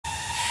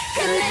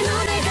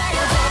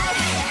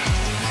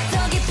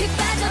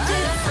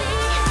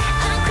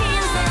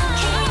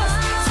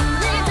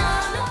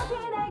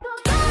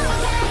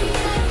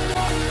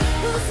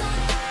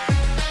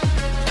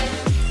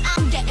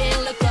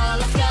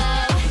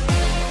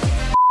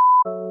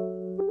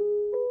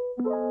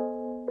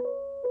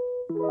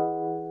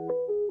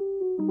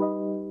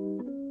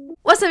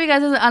What's up, you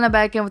guys? This is Anna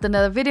back in with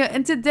another video,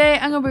 and today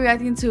I'm gonna be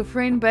reacting to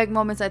FreenBeck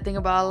moments I think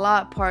about a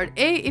lot, part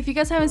 8. If you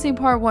guys haven't seen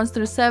part 1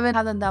 through 7,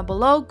 have them down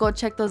below. Go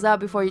check those out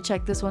before you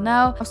check this one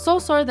out. I'm so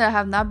sorry that I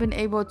have not been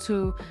able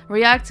to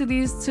react to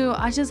these two.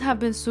 I just have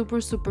been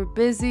super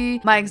busy.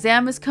 My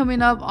exam is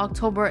coming up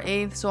October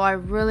 8th, so I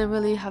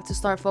really have to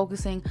start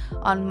focusing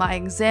on my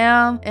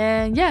exam.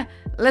 And yeah,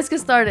 let's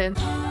get started.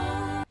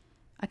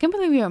 I can't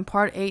believe we're in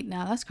part 8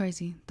 now. That's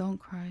crazy. Don't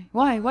cry.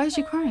 Why is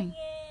she crying?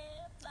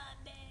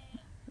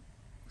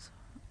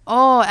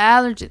 Oh,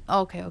 allergy.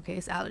 Okay,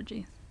 it's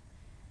allergies.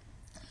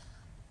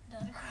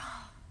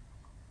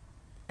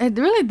 It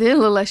really did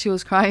look like she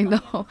was crying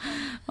though.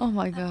 Oh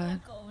my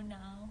god.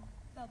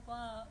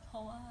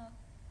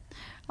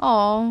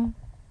 Oh.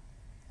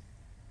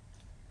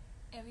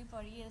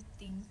 Everybody is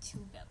thinking to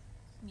แบบ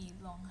มี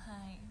ร้องไ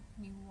ห้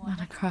มี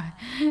wanna cry.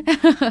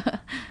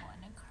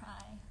 wanna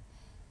cry.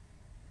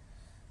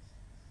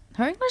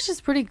 Her English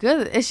is pretty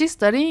good. Is she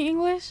studying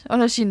English or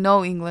does she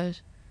know English?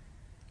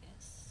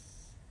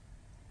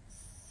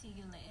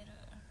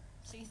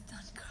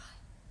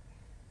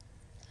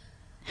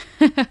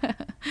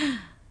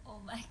 Oh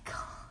my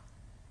god.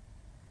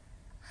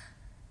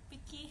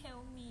 Becky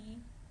help me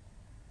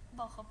บ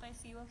อกเขาไป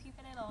ซิว่าพี่ไ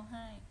ม่ได้ร้องไ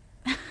ห้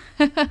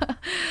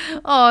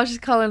Oh,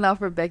 she's calling out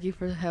for Becky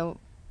for help.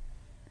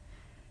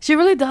 She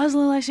really does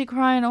look like she's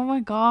crying. Oh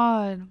my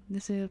god.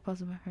 This is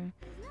possible for her.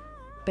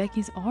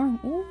 Becky's arm.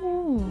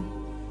 Ooh.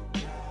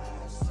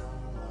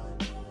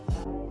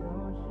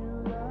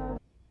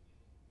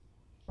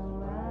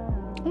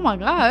 Oh my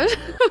gosh.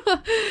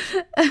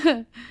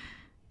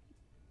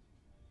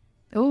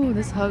 Oh,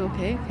 this hug,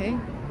 okay.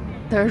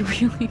 Third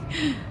wheeling.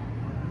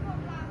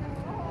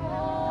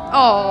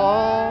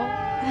 Oh.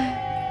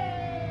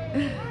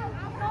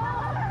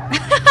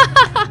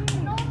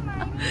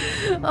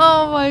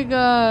 Oh my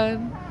god.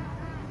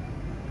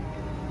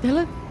 They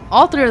look,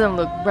 all three of them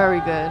look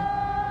very good.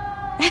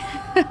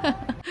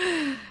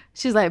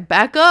 She's like,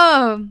 back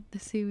up. The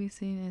see we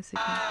seen it.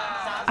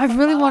 I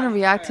really want to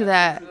react to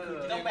that.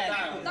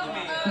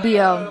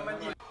 BL.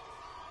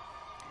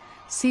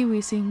 See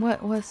we seen what?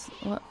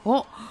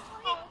 Oh,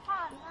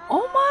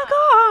 oh my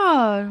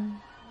god.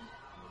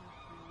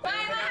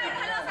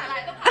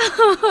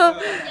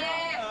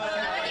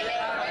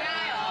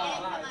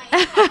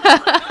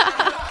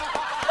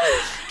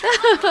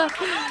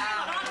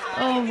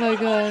 Oh my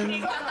god.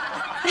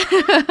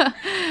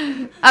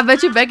 I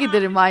bet you Becky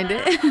didn't mind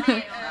it.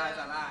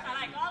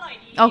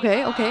 Okay,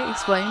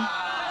 explain.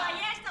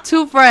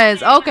 Two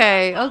friends.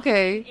 Okay.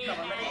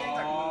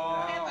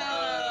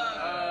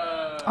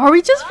 Are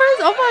we just friends?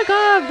 Oh my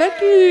god,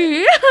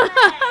 Becky!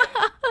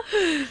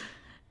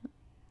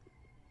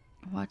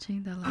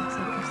 Watching the last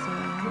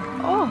episode.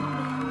 Oh!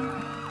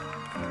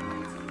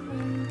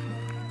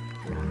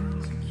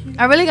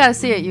 I really gotta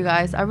see it, you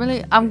guys.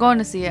 I'm going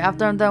to see it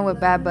after I'm done with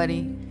Bad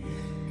Buddy.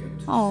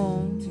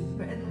 Oh.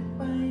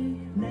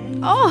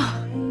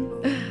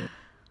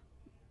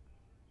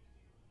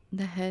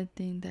 The head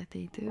thing that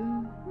they do.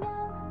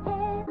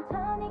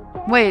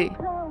 Wait.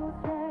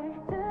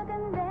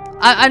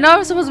 I know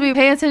I'm supposed to be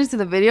paying attention to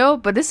the video,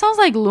 but this sounds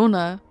like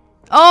LOONA.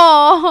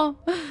 Oh!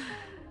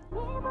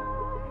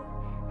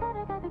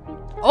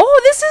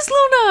 Oh, this is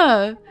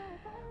LOONA!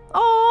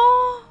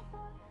 Oh!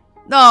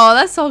 Oh,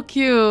 that's so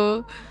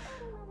cute.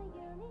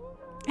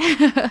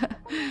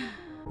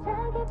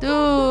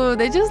 Dude,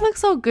 they just look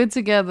so good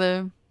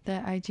together.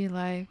 That IG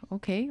live.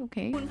 Okay.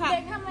 It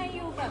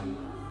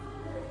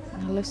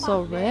looks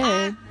so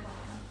red.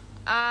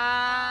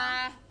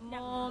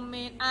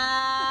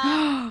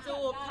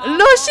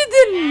 No, she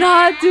did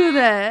not do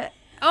that.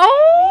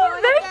 Oh,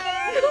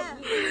 Becky.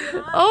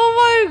 Oh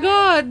my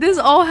god. This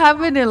all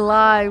happened in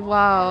live.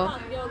 Wow.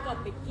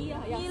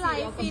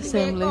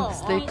 Same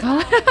lipstick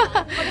color.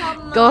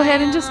 Go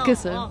ahead and just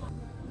kiss her.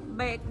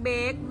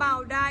 เบา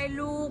ได้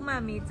ลูกมา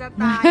มีจะ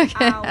ตายเอ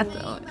า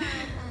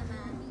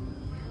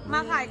มา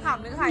ขายข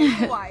ำหรือขาย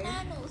สวย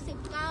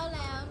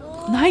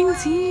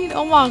 19.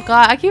 Oh my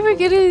god. I keep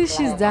forgetting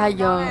she's that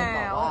young.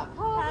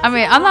 I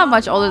mean, I'm not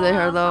much older than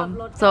her though.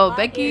 So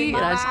Becky,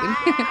 I'm just kidding.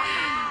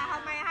 ท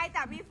ำไมให้จ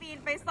ากพี่ฟีน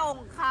ไปส่ง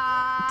ค่ะ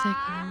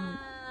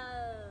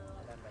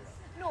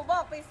หนูบอ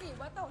กไปสิ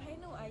ว่าต่อให้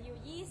หนูอายุ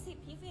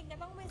20พี่ฟีนก็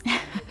ต้องไปส่ง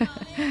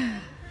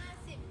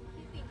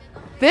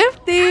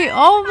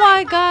 50. Oh my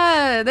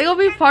god. They're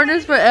gonna be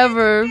partners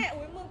forever.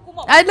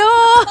 I know.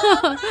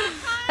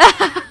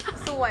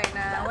 สวยน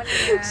ะวันนี้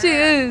She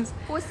is.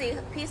 พูดสิ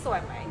พี่สวย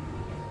ไหม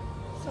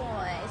สว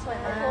ย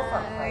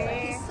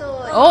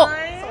Oh,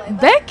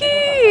 Becky,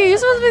 you're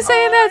supposed to be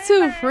saying that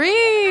too.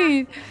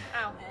 Free.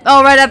 Oh,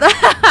 right after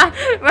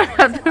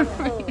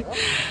free.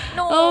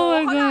 Oh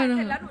my god. เ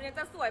สร็จแล้วหนูยัง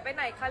จะสวยไปไ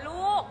หนคะ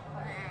ลูก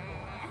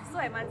ส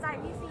วยมาใจ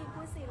พี่ฟีน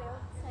พูดสิเร็ว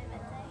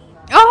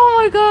Oh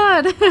my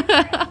god.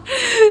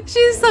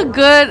 She's a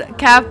good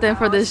captain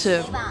for this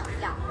ship.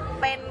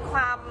 เป็นคว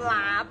าม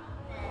ลับ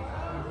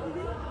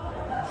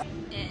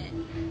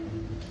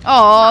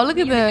Oh, look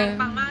at that.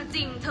 ปังมากจ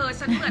ริงเธอ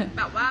ฉันเหมือนแ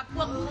บบว่าพ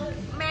วก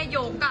แม่ย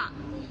กอะ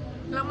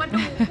แล้วมาดู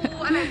คู่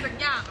อะไรสัก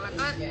อย่างแล้ว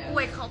ก็อ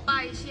วยเขาไป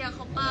เชียร์เข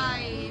าไป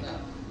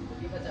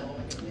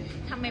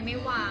ทำไมไม่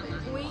วางอ่ะ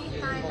อุ้ย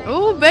ตายแล้ว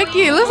Oh,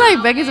 Becky. It looks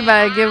like Becky's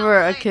about to give her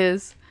a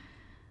kiss.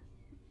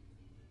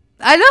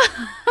 I know.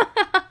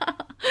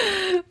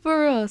 For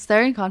real.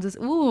 Staring contest.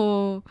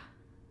 Ooh.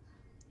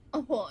 โ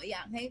อ้โหอย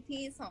ากให้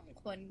พี่สอง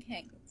คนแข่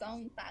งจ้อง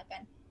ตากั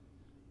น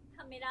ท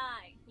ำไม่ได้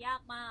ยา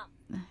กมาก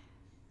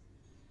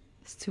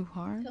It's too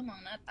hard. เธอมอง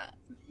หน้าตา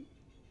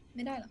ไ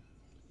ม่ได้หรอ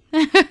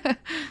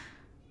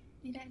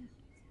ไม่ได้หรอ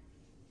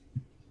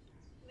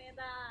ไม่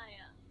ได้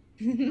อ่ะ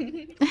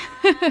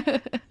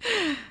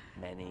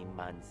Many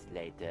months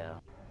later.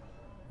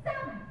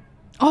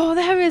 Oh,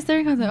 they're having a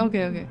staring contest.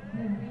 Okay, okay.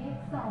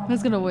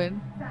 Who's gonna win?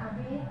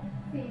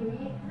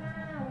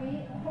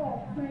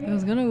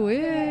 Who's gonna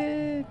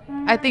win?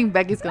 I think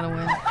Becky's gonna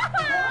win.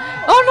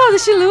 Oh no,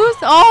 did she lose?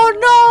 Oh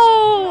no!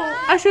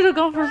 I should have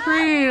gone for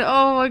free.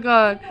 Oh my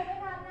god.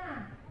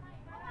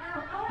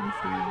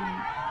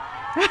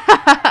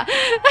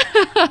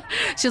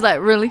 She's like,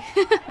 really?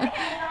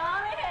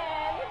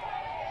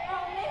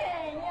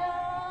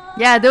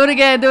 Yeah, do it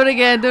again, do it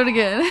again, do it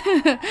again.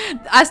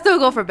 I still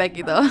go for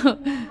Becky though.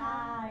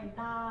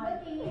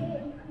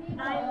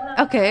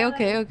 Okay,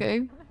 okay, okay.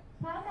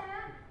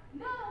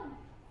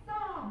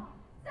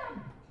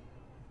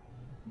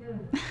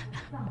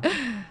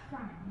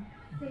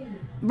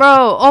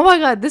 Bro, oh my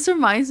god, this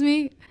reminds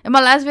me. In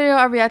my last video,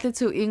 I reacted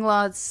to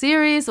England's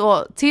series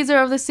or teaser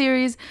of the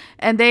series,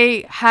 and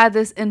they had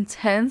this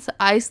intense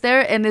ice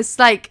there, and it's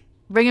like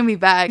bringing me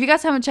back. If you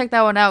guys haven't checked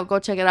that one out, go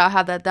check it out. I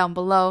have that down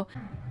below.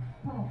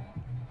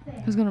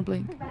 Who's gonna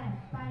blink?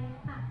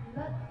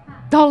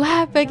 Don't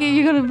laugh, Becky.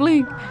 You're gonna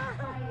blink.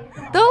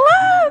 Don't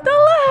laugh.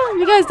 Don't laugh.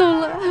 You guys don't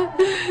laugh.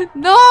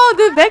 No,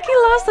 did Becky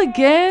lost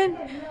again?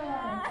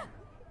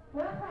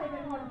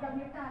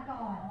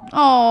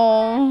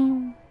 Oh.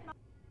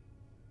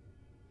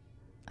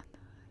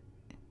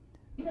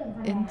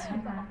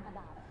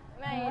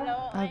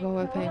 I'll go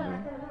with paper.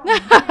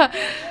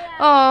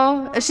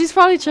 Oh, she's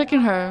probably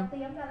tricking her.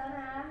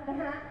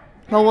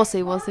 But we'll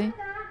see, we'll see.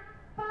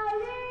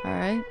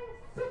 Alright.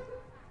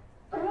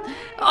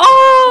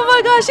 Oh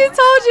my gosh, she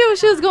told you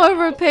she was going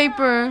for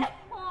paper.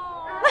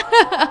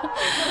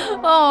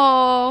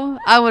 Oh,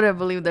 I wouldn't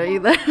believe her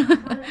either.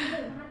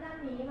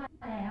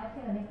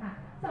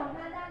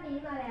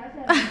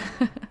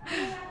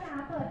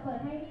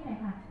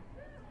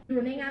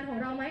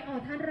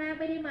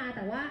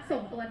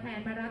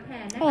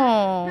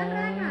 Oh,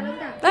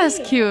 that's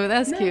cute.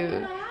 That's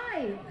cute.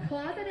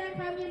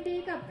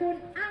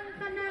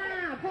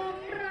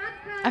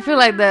 I feel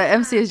like the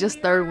MC is just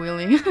third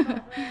wheeling.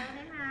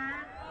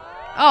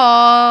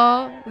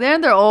 Oh, they're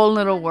in their own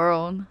little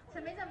world.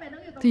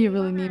 Do you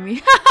really need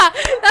me?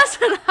 That's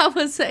what I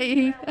was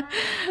saying.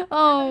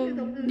 Oh,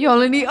 you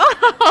only need.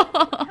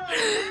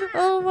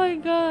 Oh my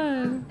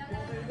god.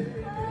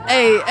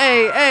 Hey,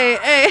 hey, hey,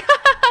 hey.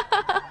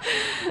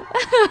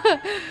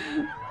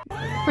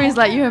 Free's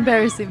like, you're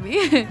embarrassing me.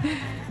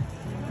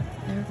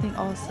 Everything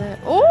all set.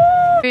 Oh,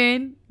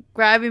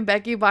 grabbing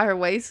Becky by her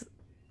waist.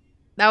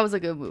 That was a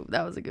good move.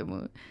 That was a good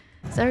move.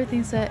 Is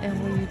everything set and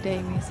will you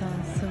date me?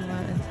 Sounds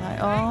similar in time.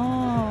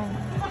 Oh.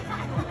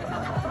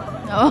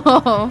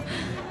 Oh.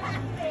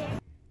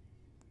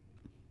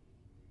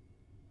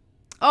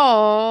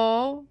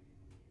 Oh.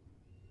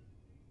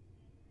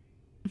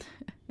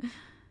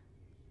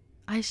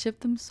 I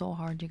shipped them so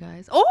hard, you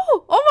guys.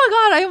 Oh! Oh my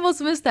god, I almost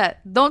missed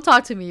that. Don't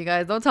talk to me, you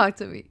guys. Don't talk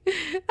to me.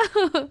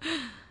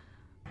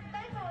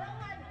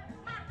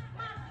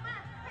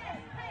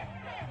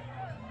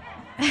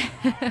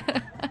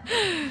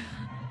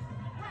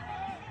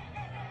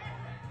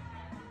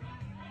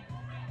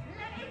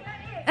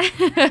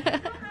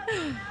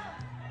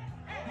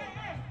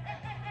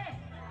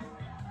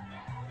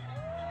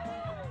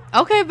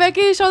 Okay,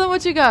 Becky, show them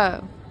what you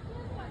got.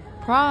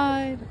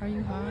 Pride, are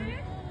you high?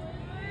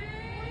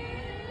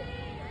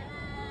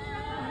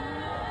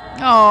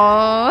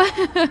 Oh.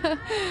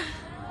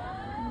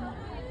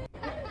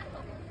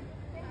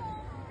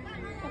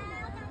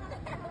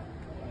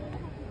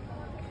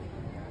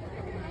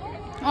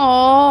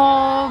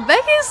 Oh,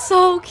 Becky's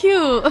so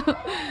cute.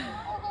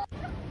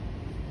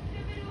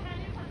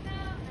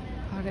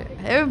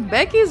 In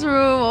Becky's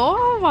room.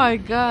 Oh my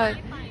god.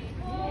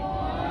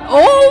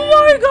 Oh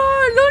my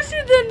god. No, she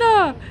did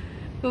not.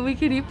 But we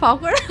can eat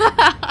popcorn.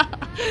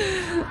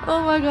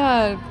 Oh my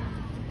god.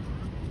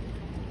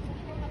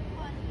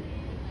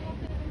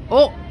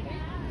 Oh.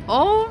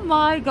 Oh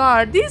my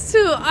god. These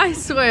two, I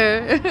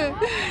swear.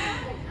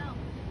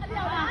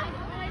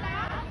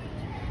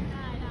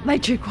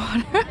 Might drink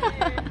water.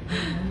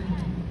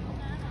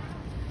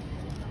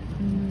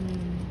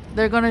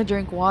 They're gonna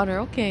drink water.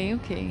 Okay,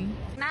 okay.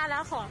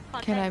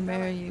 Can I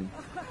marry you?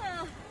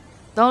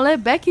 Don't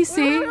let Becky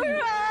see.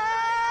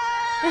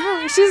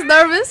 She's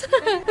nervous.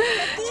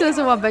 She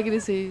doesn't want Becky to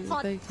see.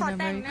 Can I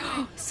marry you?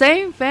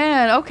 Same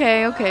fan.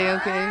 Okay, okay,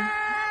 okay.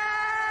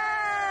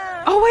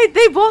 Oh wait,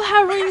 they both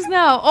have rings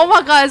now. Oh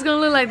my god, it's gonna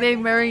look like they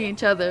marrying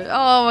each other.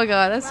 Oh my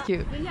god, that's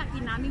cute.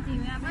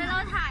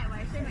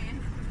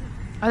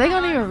 Are they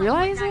gonna even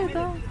realize it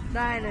though? ไ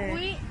ด้เลย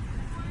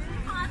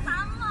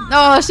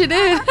Oh, she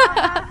did.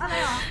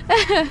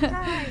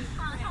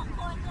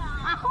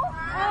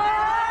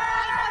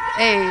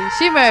 Hey,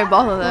 she married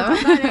both of them.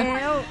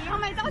 ทำ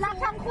ไมต้องรัก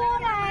ทั้งคู่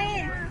เลย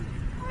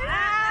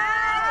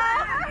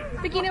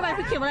พี่กินได้ไหม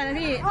พี่เขียนอะไรนะ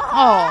พี่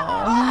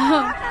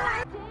Oh.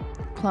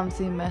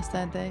 Clumsy mess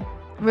that day.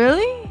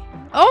 Really?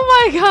 Oh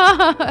my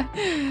god.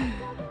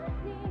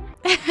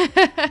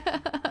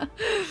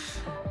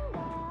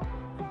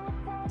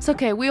 It's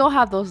okay. We all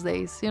have those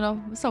days, you know?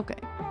 It's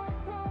okay.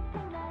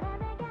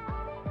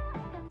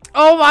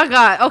 Oh my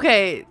god.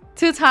 Okay.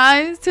 Two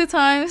times.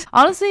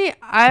 Honestly,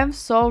 I'm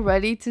so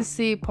ready to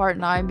see part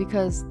 9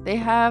 because they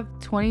have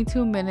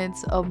 22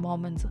 minutes of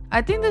moments.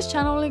 I think this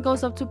channel only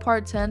goes up to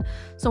part 10.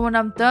 So when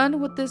I'm done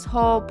with this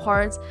whole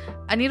parts,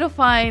 I need to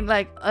find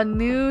like a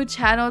new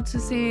channel to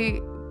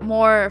see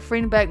more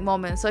FreenBeck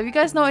moments. So if you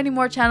guys know any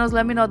more channels,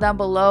 let me know down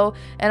below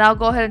and I'll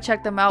go ahead and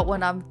check them out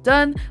when I'm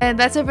done. And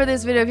that's it for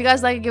this video. If you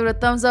guys like it, give it a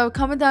thumbs up,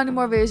 comment down any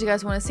more videos you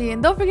guys want to see,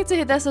 and don't forget to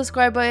hit that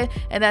subscribe button.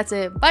 And that's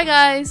it. Bye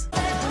guys.